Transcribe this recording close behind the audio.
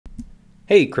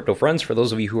Hey crypto friends, for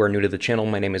those of you who are new to the channel,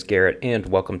 my name is Garrett and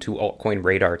welcome to Altcoin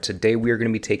Radar. Today we are going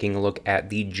to be taking a look at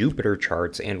the Jupiter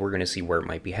charts and we're going to see where it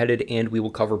might be headed, and we will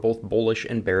cover both bullish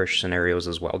and bearish scenarios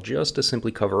as well, just to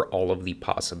simply cover all of the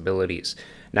possibilities.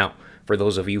 Now, for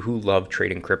those of you who love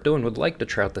trading crypto and would like to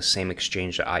try out the same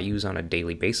exchange that I use on a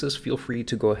daily basis, feel free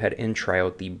to go ahead and try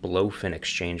out the Blowfin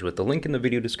exchange with the link in the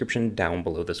video description down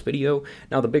below this video.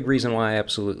 Now, the big reason why I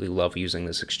absolutely love using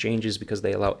this exchange is because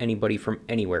they allow anybody from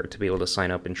anywhere to be able to sign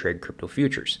up and trade crypto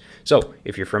futures. So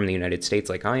if you're from the United States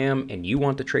like I am and you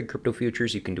want to trade crypto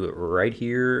futures, you can do it right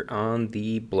here on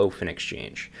the Blowfin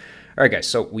exchange. All right, guys,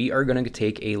 so we are going to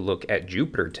take a look at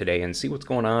Jupiter today and see what's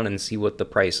going on and see what the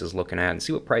price is looking at and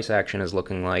see what price action is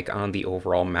looking like on the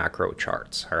overall macro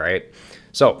charts. All right,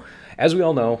 so as we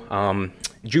all know,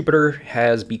 Jupiter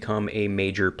has become a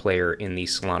major player in the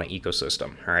Solana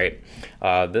ecosystem. All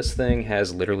right, this thing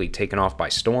has literally taken off by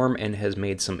storm and has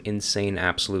made some insane,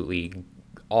 absolutely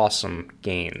awesome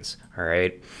gains. All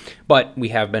right, but we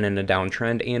have been in a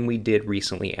downtrend and we did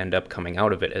recently end up coming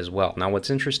out of it as well. Now, what's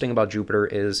interesting about Jupiter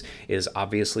is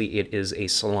obviously it is a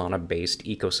Solana based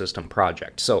ecosystem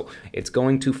project, so it's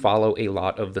going to follow a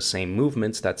lot of the same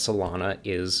movements that Solana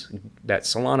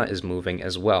is moving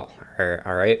as well.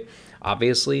 All right,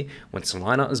 obviously when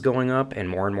Solana is going up and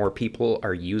more people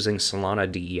are using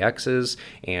Solana DEXs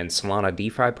and Solana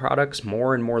DeFi products,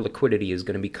 more and more liquidity is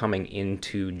going to be coming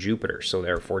into Jupiter, so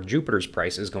therefore Jupiter's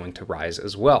price is going to rise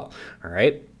as well. All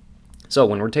right, so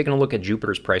when we're taking a look at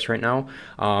Jupiter's price right now,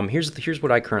 here's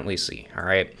what I currently see. All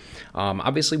right,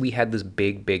 obviously we had this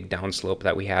big downslope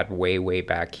that we had way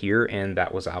back here, and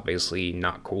that was obviously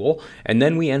not cool. And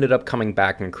then we ended up coming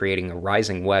back and creating a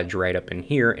rising wedge right up in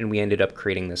here, and we ended up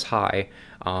creating this high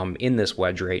in this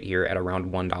wedge right here at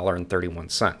around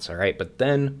 $1.31. All right, but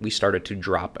then we started to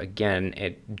drop again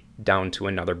down to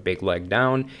another big leg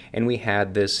down, and we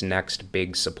had this next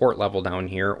big support level down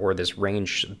here, or this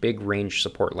big range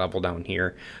support level down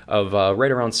here of right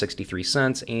around 63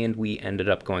 cents, and we ended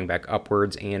up going back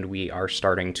upwards, and we are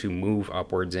starting to move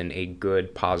upwards in a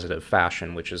good positive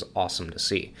fashion, which is awesome to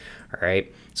see. All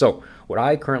right, so what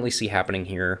I currently see happening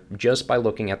here, just by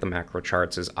looking at the macro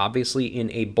charts, is obviously in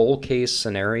a bull case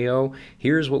scenario,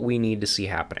 here's what we need to see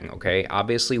happening. Okay,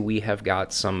 obviously we have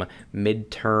got some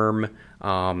midterm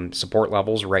support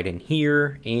levels right in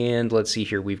here, and let's see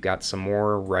here, we've got some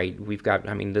more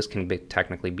I mean, this can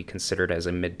technically be considered as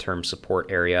a midterm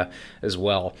support area as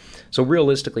well. So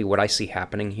realistically, what I see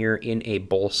happening here in a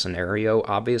bull scenario,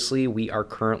 obviously we are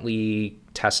currently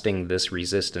testing this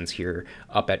resistance here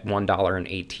up at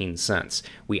 $1.18.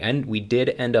 We did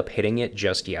end up hitting it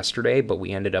just yesterday, but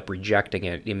we ended up rejecting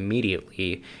it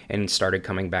immediately and started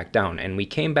coming back down, and we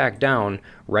came back down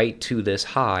right to this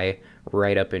high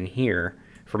right up in here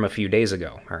from a few days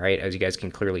ago. All right, as you guys can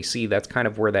clearly see, that's kind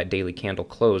of where that daily candle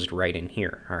closed, right in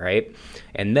here. All right,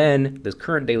 and then this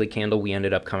current daily candle, we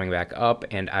ended up coming back up,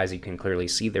 and as you can clearly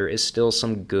see, there is still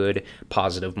some good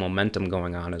positive momentum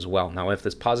going on as well. Now, if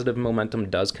this positive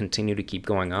momentum does continue to keep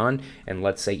going on, and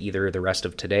let's say either the rest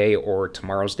of today or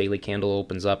tomorrow's daily candle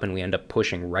opens up and we end up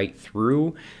pushing right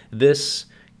through this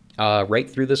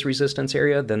resistance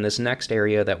area, then this next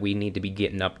area that we need to be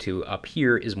getting up to up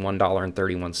here is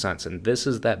 $1.31, and this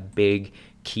is that big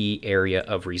key area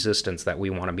of resistance that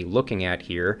we want to be looking at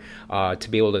here to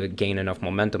be able to gain enough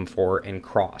momentum for and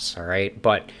cross. All right,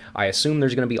 but I assume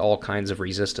there's going to be all kinds of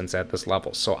resistance at this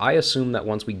level, so I assume that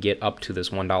once we get up to this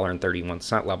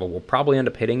 $1.31 level, we'll probably end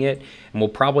up hitting it, and we'll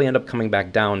probably end up coming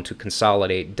back down to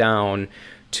consolidate down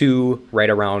to right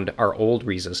around our old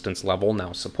resistance level,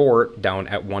 now support, down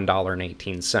at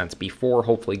 $1.18 before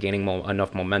hopefully gaining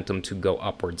enough momentum to go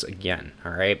upwards again.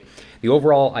 All right, the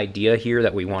overall idea here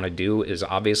that we want to do is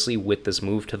obviously with this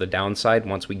move to the downside,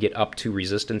 once we get up to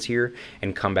resistance here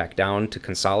and come back down to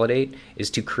consolidate, is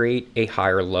to create a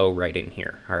higher low right in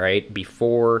here. All right,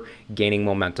 before gaining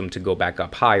momentum to go back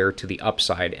up higher to the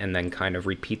upside, and then kind of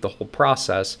repeat the whole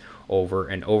process over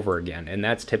and over again. And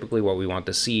that's typically what we want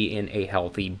to see in a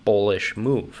healthy bullish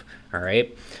move. All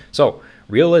right, so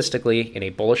realistically, in a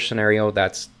bullish scenario,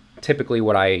 that's typically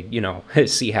what I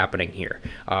see happening here.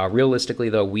 Realistically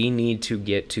though, we need to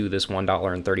get to this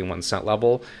 $1.31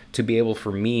 level to be able,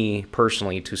 for me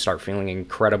personally, to start feeling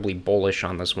incredibly bullish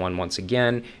on this one once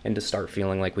again, and to start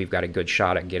feeling like we've got a good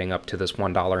shot at getting up to this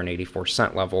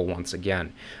 $1.84 level once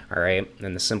again. All right,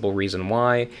 and the simple reason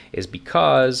why is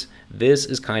because this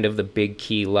is kind of the big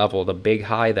key level, the big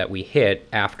high that we hit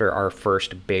after our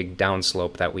first big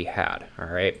downslope that we had. All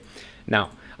right,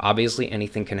 now obviously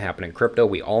anything can happen in crypto,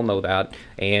 we all know that,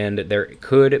 and there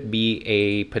could be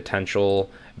a potential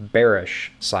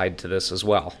bearish side to this as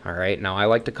well. All right, now I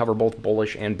like to cover both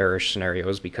bullish and bearish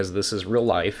scenarios because this is real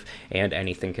life and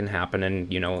anything can happen.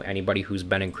 And, you know, anybody who's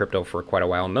been in crypto for quite a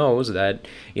while knows that,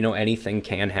 you know, anything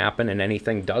can happen and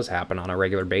anything does happen on a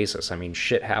regular basis. I mean,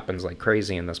 shit happens like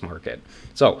crazy in this market.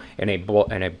 So in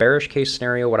a bearish case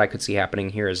scenario, what I could see happening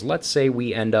here is, let's say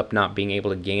we end up not being able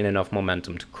to gain enough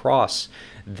momentum to cross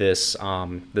this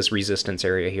this resistance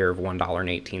area here of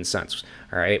 $1.18.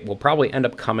 All right, we'll probably end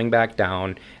up coming back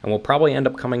down, and we'll probably end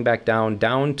up coming back down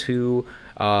to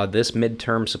this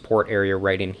midterm support area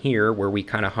right in here where we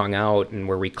kind of hung out and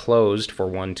where we closed for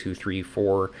 1, 2, 3,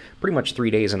 4, pretty much 3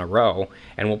 days in a row.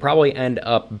 And we'll probably end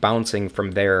up bouncing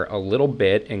from there a little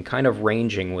bit and kind of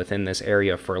ranging within this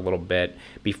area for a little bit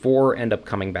before end up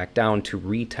coming back down to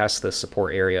retest the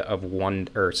support area of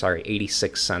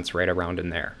 86 cents right around in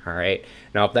there. All right.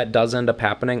 Now, if that does end up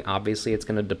happening, obviously it's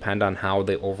going to depend on how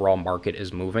the overall market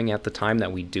is moving at the time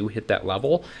that we do hit that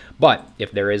level. But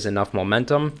if there is enough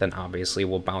momentum, then obviously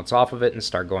we'll bounce off of it and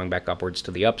start going back upwards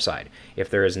to the upside. If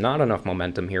there is not enough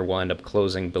momentum here, we'll end up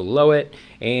closing below it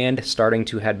and starting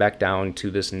to head back down to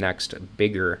this next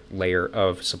bigger layer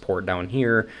of support down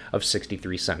here of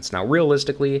 63 cents. Now,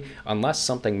 realistically, unless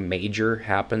something major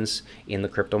happens in the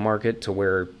crypto market to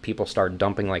where people start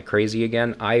dumping like crazy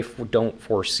again, I don't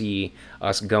foresee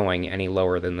us going any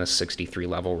lower than this 63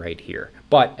 level right here.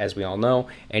 But as we all know,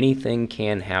 anything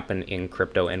can happen in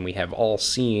crypto, and we have all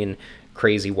seen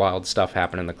crazy wild stuff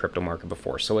happen in the crypto market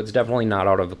before. So it's definitely not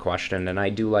out of the question, and I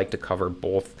do like to cover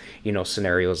both, you know,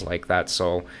 scenarios like that.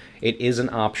 So it is an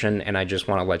option, and I just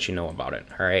want to let you know about it.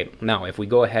 All right. Now, if we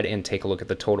go ahead and take a look at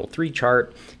the total 3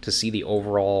 chart to see the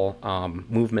overall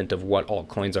movement of what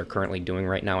altcoins are currently doing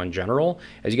right now in general,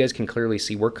 as you guys can clearly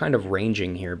see, we're kind of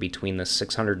ranging here between the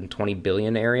 620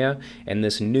 billion area and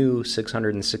this new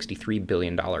 $663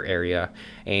 billion area.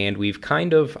 And we've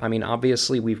kind of, I mean,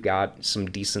 obviously we've got some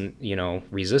decent, you know,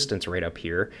 resistance right up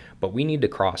here, but we need to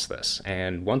cross this.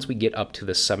 And once we get up to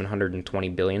the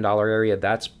 $720 billion area,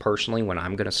 that's personally when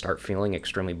I'm going to start feeling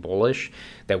extremely bullish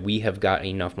that we have got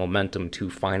enough momentum to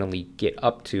finally get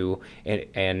up to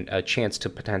and a chance to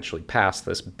potentially pass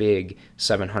this big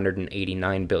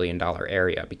 $789 billion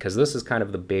area, because this is kind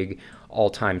of the big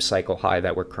all-time cycle high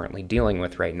that we're currently dealing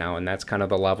with right now, and that's kind of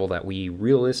the level that we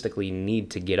realistically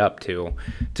need to get up to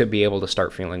be able to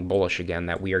start feeling bullish again,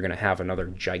 that we are going to have another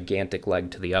gigantic leg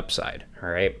to the upside. All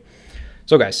right.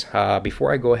 So guys,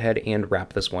 before I go ahead and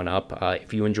wrap this one up,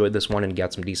 if you enjoyed this one and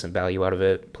got some decent value out of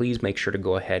it, please make sure to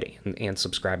go ahead and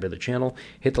subscribe to the channel,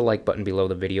 hit the like button below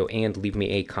the video, and leave me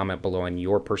a comment below on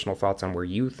your personal thoughts on where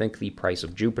you think the price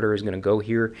of Jupiter is going to go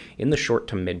here in the short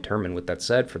to midterm. And with that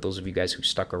said, for those of you guys who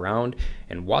stuck around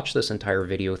and watched this entire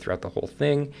video throughout the whole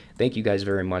thing, thank you guys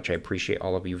very much. I appreciate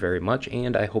all of you very much,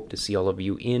 and I hope to see all of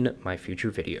you in my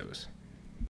future videos.